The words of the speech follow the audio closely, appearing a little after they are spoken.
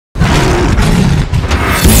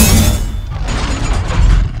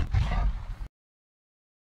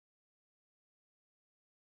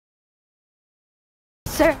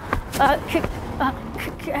Sir,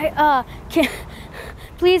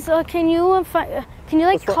 please, can you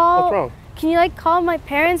like call? What's wrong? Can you like call my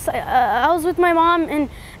parents? I was with my mom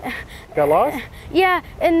and. Got lost? Yeah,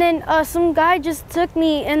 and then some guy just took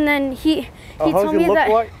me, and then he told me that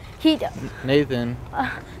like? Nathan.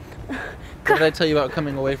 What did I tell you about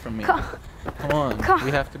coming away from me? Come on,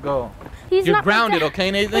 we have to go. You're grounded,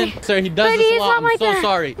 okay, Nathan? Sir, he does this a lot. I'm so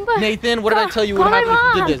sorry. Nathan, what did I tell you would happen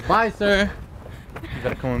if you did this? Bye, sir. You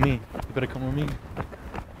better come with me. You better come with me.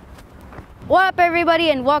 What up, everybody,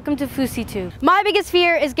 and welcome to Fusi2. My biggest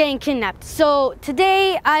fear is getting kidnapped. So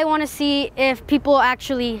today, I want to see if people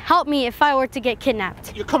actually help me if I were to get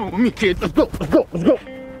kidnapped. You're coming with me, kid. Let's go, let's go, let's go.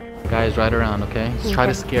 Guys, ride around, okay? Just try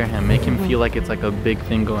to scare him. Make him feel like it's like a big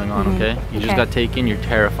thing going on, okay? You just got taken. You're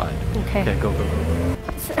terrified. Okay. Okay, go.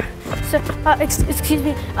 Sir, excuse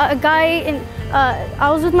me. A guy in. I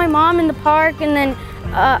was with my mom in the park, and then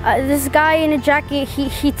this guy in a jacket.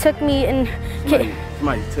 He took me and.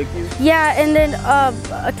 Somebody took you? Yeah, and then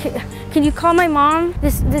can you call my mom?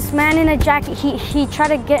 This man in a jacket. He tried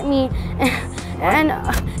to get me. And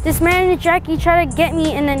this man in a jacket, he tried to get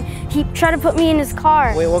me, and then he tried to put me in his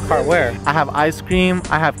car. Wait, what car? Where? I have ice cream,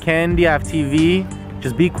 I have candy, I have TV.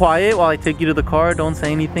 Just be quiet while I take you to the car. Don't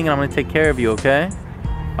say anything, and I'm gonna take care of you, okay?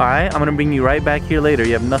 All right, I'm gonna bring you right back here later.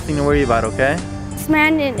 You have nothing to worry about, okay? This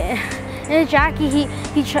man in a jacket,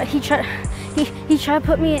 he tried to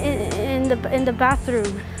put me in the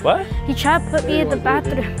bathroom. What? He tried to put me in the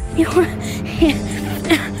bathroom.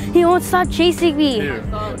 He won't stop chasing me. It's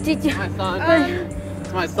my son.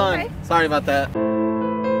 It's my son. Okay. Sorry about that.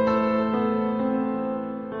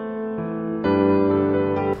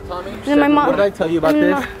 Tommy, what did I tell you about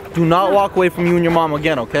this? Do not walk away from you and your mom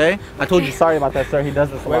again, okay? I told you sorry about that, sir. He does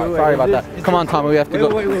this a lot. Sorry about that. Come on, Tommy, we have to go.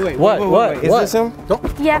 Wait. What? Is this him?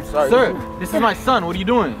 Yeah. Sir, this is my son. What are you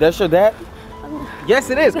doing? That's your dad? Yes,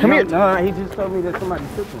 it is. Come here. No, he just told me that somebody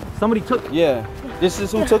took him. Somebody took. Yeah. This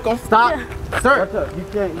is who took him? Stop, sir. What's up?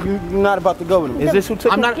 You're not about to go with him. Is this who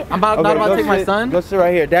took him? I'm not about to take my son. Go sit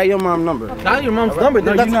right here. That your mom's number. Not your mom's number.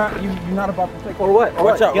 No, you're not about to take. Or what?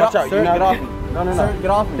 Watch out. Sir, get off me. No. Sir,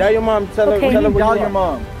 get off me. That your mom. Tell her where you Dial are. your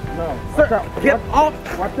mom. No. Sir, get off.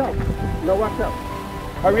 Watch out. No, watch out.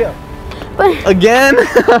 Hurry up. Again?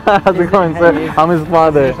 How's it going, sir? I'm his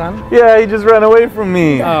father. Yeah, he just ran away from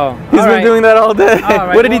me. Oh, he's been doing that all day.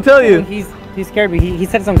 What did he tell you? He scared me. He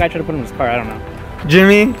said some guy tried to put him in his car. I don't know.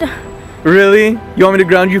 Jimmy? Really? You want me to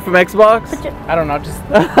ground you from Xbox? I don't know. Just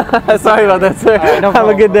sorry about that, sir. No Have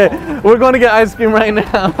a good day. We're going to get ice cream right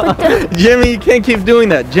now. Jimmy, you can't keep doing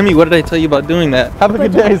that. Jimmy, what did I tell you about doing that? Have a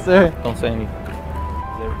good day, sir. Don't say anything.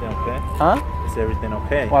 Is everything okay? Huh? Is everything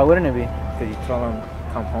okay? Why wouldn't it be? Did you tell him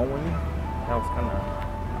come home with me? That was kind of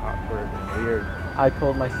awkward and weird. I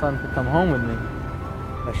told my son to come home with me.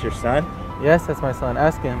 That's your son? Yes, that's my son.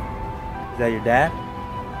 Ask him. Is that your dad?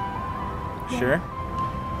 Sure?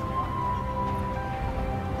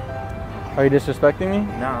 Are you disrespecting me?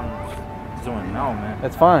 No, I'm just doing no, man.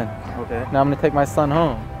 That's fine. Okay. Now I'm going to take my son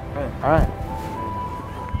home. Okay. All right.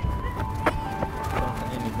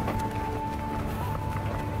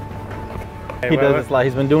 He does this a lot.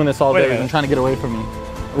 He's been doing this all day. He's been trying to get away from me.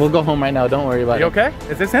 We'll go home right now. Don't worry about it. You okay?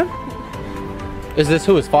 Is this him? Is this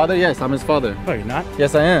who? His father? Yes, I'm his father. No, you're not.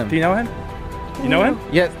 Yes, I am. Do you know him? You know him?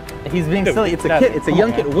 Yes. He's being silly. It's a kid. It's a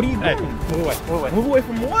young kid. What are you doing? Move away. Move away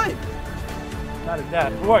from what? Not his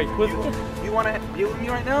dad. Wait, You want to deal with me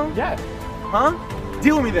right now? Yeah. Huh?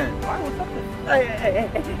 Deal with me then. What's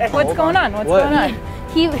up? What's going on? What's What? going on?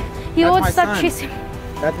 He won't my stop son. chasing.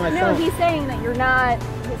 That's my No, son. he's saying that you're not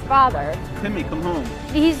his father. Timmy, come home.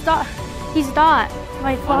 He's not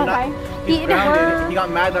my father. He's grounded. He got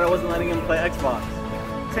mad that I wasn't letting him play Xbox.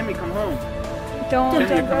 Timmy, come home. Don't.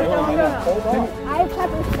 Timmy, come home. Hold on. I have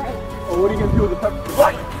pepper spray. Oh, what are you going to do with the pepper?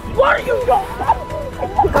 What are you doing? Go.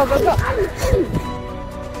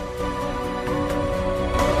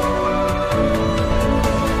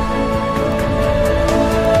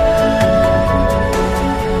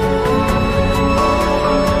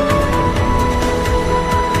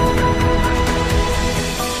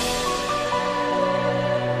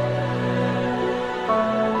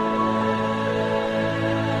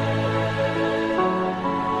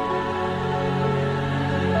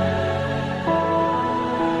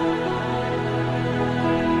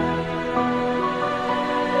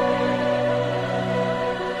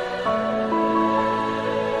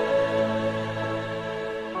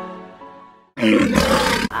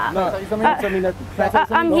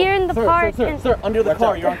 I'm here in the park. Sir, under the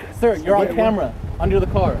car. You're on camera. Under the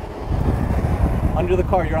car. Under the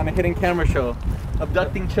car. You're on a hidden camera show.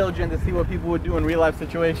 Abducting children to see what people would do in real life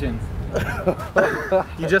situations.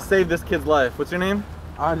 You just saved this kid's life. What's your name?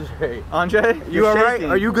 Andre. Andre, You alright?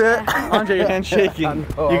 Are you good? Andre, your hand's shaking.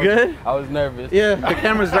 You good? I was nervous. Yeah, the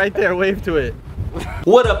camera's right there. Wave to it.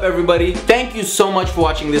 What up, everybody? Thank you so much for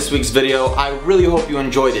watching this week's video. I really hope you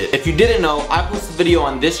enjoyed it. If you didn't know, I post a video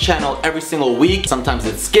on this channel every single week. Sometimes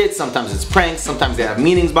it's skits, sometimes it's pranks, sometimes they have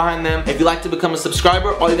meanings behind them. If you'd like to become a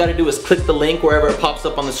subscriber, all you gotta do is click the link wherever it pops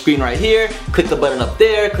up on the screen right here. Click the button up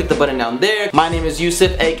there, click the button down there. My name is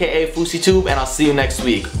Yusuf, aka FouseyTube, and I'll see you next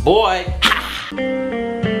week. Boy!